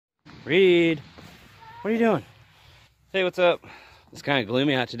Reed, what are you doing? Hey, what's up? It's kind of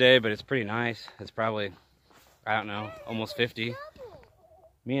gloomy out today, but it's pretty nice. It's probably, I don't know, almost 50.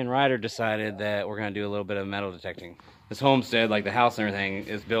 Me and Ryder decided that we're gonna do a little bit of metal detecting. This homestead, like the house and everything,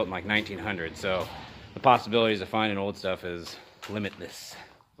 is built in like 1900, so the possibilities of finding old stuff is limitless.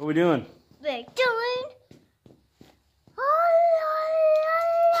 What are we doing? We're doing...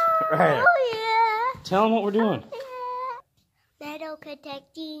 Ryder, Oh yeah! tell them what we're doing. Metal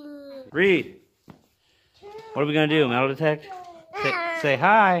detecting. Reed, what are we gonna do? Metal detect? Say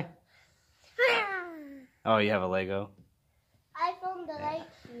hi. Oh, you have a Lego? I found the light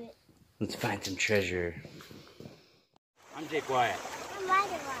switch. Let's find some treasure. I'm Jake Wyatt. I'm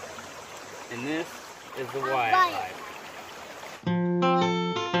Ryder and I. And this is the Wyatt Life.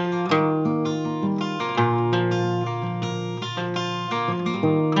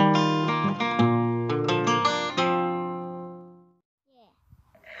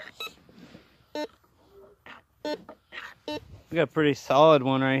 We got a pretty solid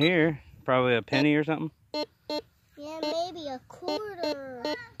one right here. Probably a penny or something. Yeah, maybe a quarter.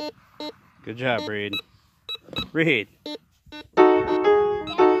 Good job, Reed. Reed.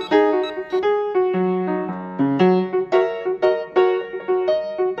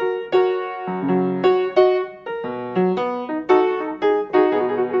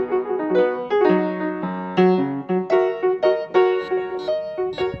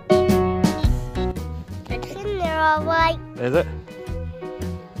 It's in there all right. Is it?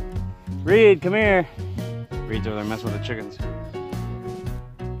 Reed, come here. Reed's over there messing with the chickens.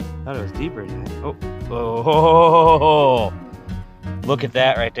 Thought it was deeper than that. Oh. Oh. Look at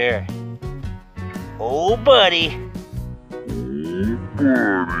that right there. Oh, buddy.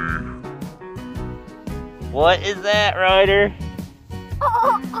 What is that, Ryder?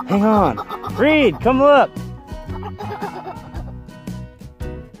 Hang on. Reed, come look.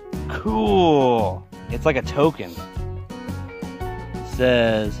 Cool. It's like a token. It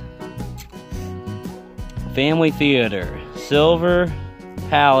says Family Theater, Silver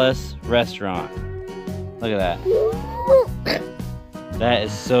Palace Restaurant. Look at that. That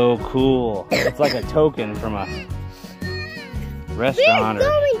is so cool. It's like a token from a restaurant. We're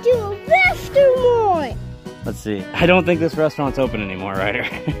going to a restaurant. Let's see. I don't think this restaurant's open anymore, Ryder.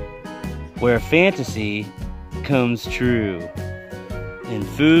 Where fantasy comes true. In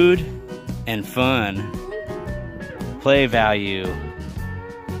food and fun. Play value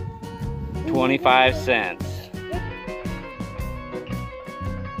 25 cents.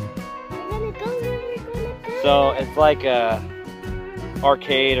 So it's like a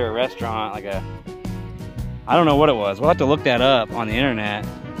arcade or a restaurant, like a, I don't know what it was. We'll have to look that up on the internet.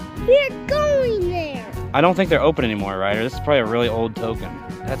 We're going there. I don't think they're open anymore, Ryder. This is probably a really old token.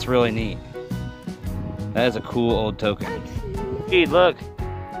 That's really neat. That is a cool old token. Hey, look.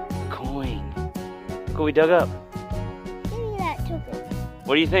 Coin. Look what we dug up. Give me that token.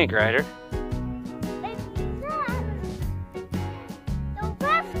 What do you think, Ryder?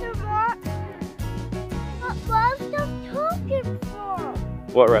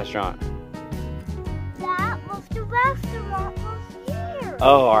 What restaurant? That was the restaurant was here.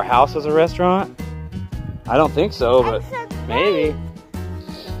 Oh, our house is a restaurant? I don't think so, but maybe.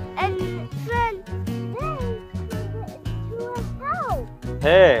 And then they into a house.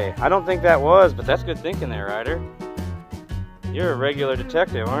 Hey, I don't think that was, but that's good thinking there, Ryder. You're a regular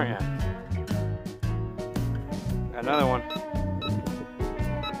detective, aren't you? Another one.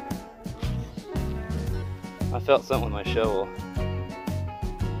 I felt something with my shovel.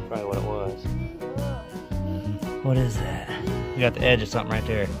 Probably what it was. What is that? You got the edge of something right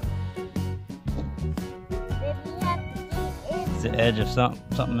there. It's the edge of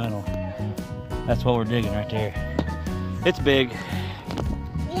something metal. That's what we're digging right there. It's big.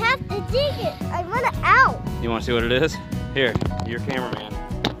 We have to dig it. I want it out. You want to see what it is? Here, you're cameraman.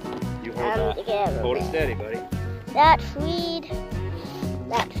 You hold I'm that. the cameraman. Hold it steady, buddy. That's Reed.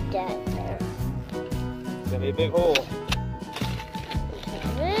 That's Dad there. It's gonna be a big hole.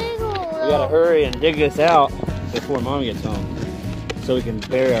 Big hole. We gotta hurry and dig this out before Mom gets home, so we can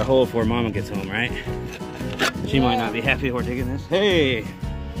bury our hole before Mama gets home, right? She might not be happy we're digging this. Hey!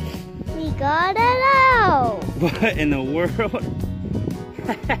 We got it out. What in the world?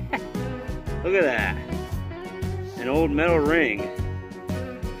 Look at that. An old metal ring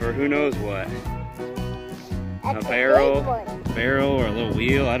for who knows what. That's a barrel or a little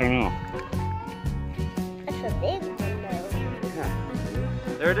wheel, I don't know. That's a big one though. Yeah.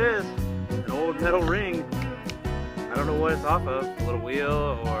 There it is. An old metal ring. I don't know what it's off of. A little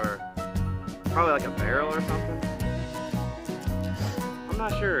wheel or probably like a barrel or something. I'm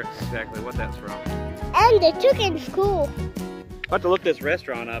not sure exactly what that's from. And the chicken's cool. I'll have to look this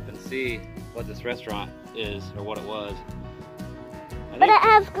restaurant up and see what this restaurant is, or what it was. But it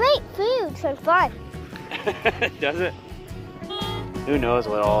has great food and fun. Does it? Who knows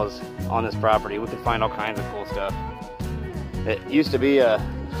what all is on this property. We can find all kinds of cool stuff. It used to be a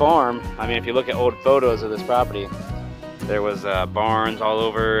farm. I mean, if you look at old photos of this property, there was barns all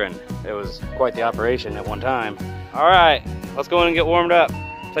over, and it was quite the operation at one time. All right, let's go in and get warmed up.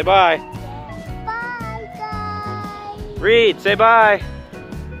 Say bye. Bye, guys. Reed, say bye.